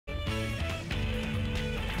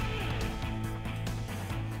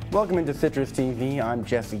Welcome into Citrus TV. I'm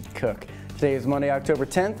Jesse Cook. Today is Monday, October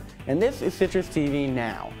 10th, and this is Citrus TV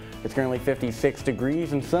Now. It's currently 56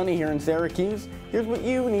 degrees and sunny here in Syracuse. Here's what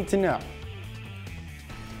you need to know.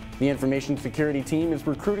 The information security team is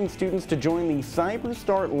recruiting students to join the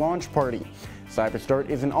Cyberstart launch party. Cyberstart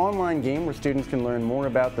is an online game where students can learn more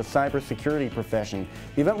about the cybersecurity profession.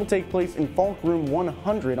 The event will take place in Falk Room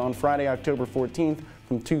 100 on Friday, October 14th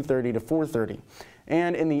from 2:30 to 4:30.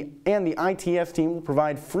 And the ITS team will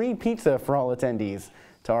provide free pizza for all attendees.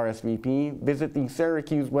 To RSVP, visit the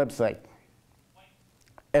Syracuse website.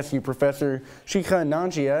 SU professor Shikha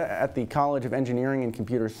Nanjia at the College of Engineering and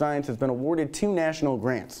Computer Science has been awarded 2 national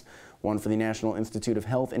grants. One for the National Institute of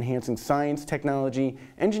Health Enhancing Science, Technology,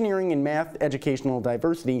 Engineering, and Math Educational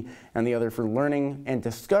Diversity, and the other for Learning and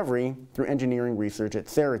Discovery through Engineering Research at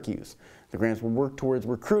Syracuse. The grants will work towards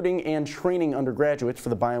recruiting and training undergraduates for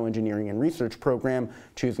the Bioengineering and Research program,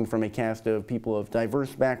 choosing from a cast of people of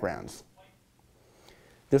diverse backgrounds.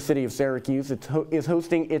 The city of Syracuse is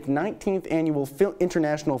hosting its 19th annual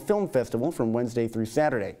International Film Festival from Wednesday through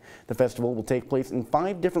Saturday. The festival will take place in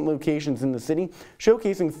 5 different locations in the city,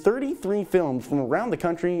 showcasing 33 films from around the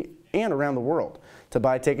country and around the world. To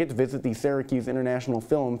buy tickets, visit the Syracuse International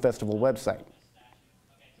Film Festival website.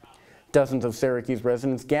 Dozens of Syracuse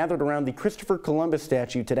residents gathered around the Christopher Columbus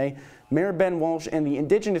statue today. Mayor Ben Walsh and the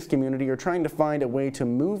indigenous community are trying to find a way to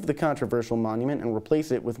move the controversial monument and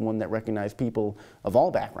replace it with one that recognizes people of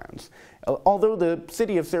all backgrounds. Although the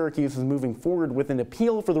city of Syracuse is moving forward with an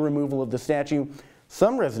appeal for the removal of the statue,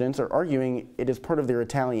 some residents are arguing it is part of their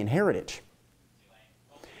Italian heritage.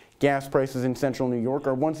 Gas prices in central New York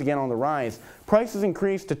are once again on the rise. Prices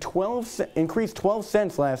increased 12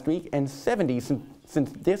 cents last week and 70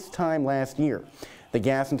 since this time last year. The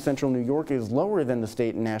gas in central New York is lower than the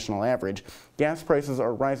state and national average. Gas prices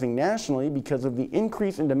are rising nationally because of the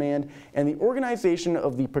increase in demand and the organization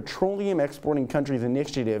of the Petroleum Exporting Countries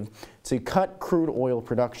Initiative to cut crude oil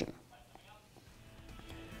production.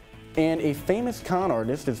 And a famous con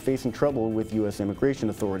artist is facing trouble with U.S.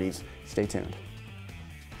 immigration authorities. Stay tuned.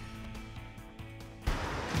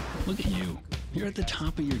 Look at you. You're at the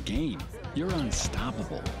top of your game. You're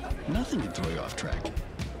unstoppable. Nothing can throw you off track.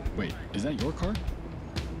 Wait, is that your car?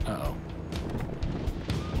 Uh-oh.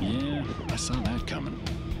 Yeah, I saw that coming.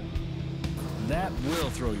 That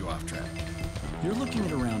will throw you off track. You're looking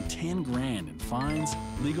at around 10 grand in fines,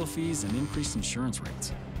 legal fees, and increased insurance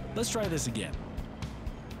rates. Let's try this again.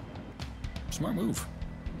 Smart move.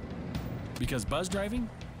 Because buzz driving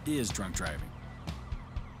is drunk driving.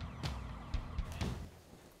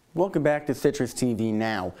 Welcome back to Citrus TV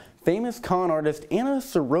Now. Famous con artist Anna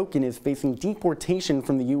Sorokin is facing deportation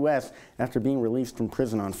from the U.S. after being released from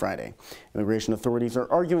prison on Friday. Immigration authorities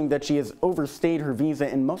are arguing that she has overstayed her visa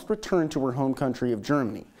and must return to her home country of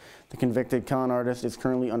Germany. The convicted con artist is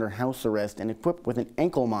currently under house arrest and equipped with an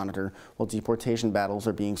ankle monitor while deportation battles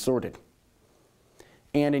are being sorted.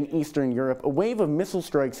 And in Eastern Europe, a wave of missile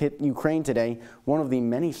strikes hit Ukraine today. One of the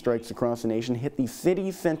many strikes across the nation hit the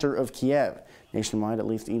city center of Kiev. Nationwide, at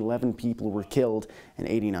least 11 people were killed and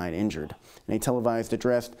 89 injured. In a televised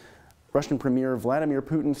address, Russian Premier Vladimir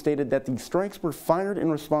Putin stated that the strikes were fired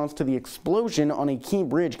in response to the explosion on a key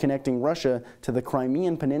bridge connecting Russia to the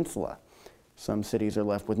Crimean Peninsula. Some cities are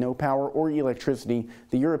left with no power or electricity.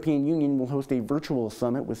 The European Union will host a virtual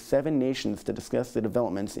summit with 7 nations to discuss the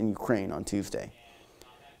developments in Ukraine on Tuesday.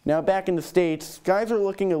 Now back in the States, skies are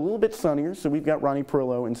looking a little bit sunnier, so we've got Ronnie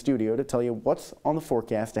Perillo in studio to tell you what's on the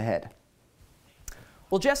forecast ahead.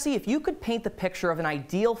 Well, Jesse, if you could paint the picture of an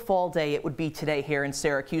ideal fall day, it would be today here in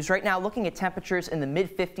Syracuse. Right now, looking at temperatures in the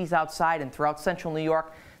mid-50s outside and throughout central New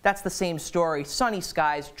York, that's the same story. Sunny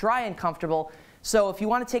skies, dry and comfortable. So if you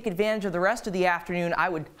want to take advantage of the rest of the afternoon, I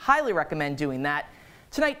would highly recommend doing that.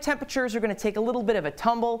 Tonight, temperatures are going to take a little bit of a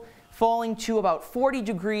tumble, falling to about 40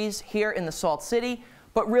 degrees here in the Salt City.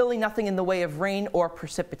 But really nothing in the way of rain or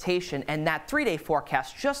precipitation, and that 3-day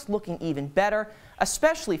forecast just looking even better,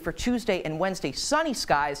 especially for Tuesday and Wednesday. Sunny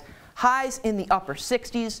skies, highs in the upper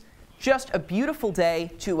 60s. Just a beautiful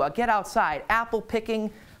day to get outside, apple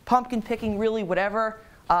picking, pumpkin picking, really whatever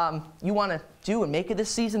you want to do and make it this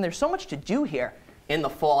season. There's so much to do here in the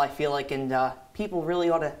fall, I feel like, and people really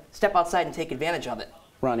ought to step outside and take advantage of it.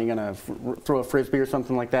 Ron, you gonna throw a frisbee or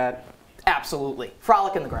something like that? Absolutely.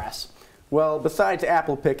 Frolic in the grass. Well, besides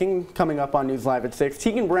apple picking, coming up on News Live at 6,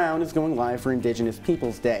 Tegan Brown is going live for Indigenous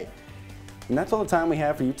Peoples Day. And that's all the time we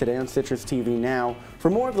have for you today on Citrus TV Now. For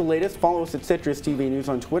more of the latest, follow us at Citrus TV News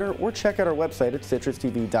on Twitter or check out our website at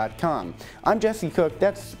citrustv.com. I'm Jesse Cook,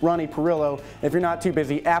 that's Ronnie Perillo. If you're not too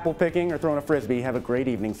busy apple picking or throwing a frisbee, have a great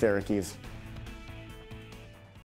evening, Syracuse.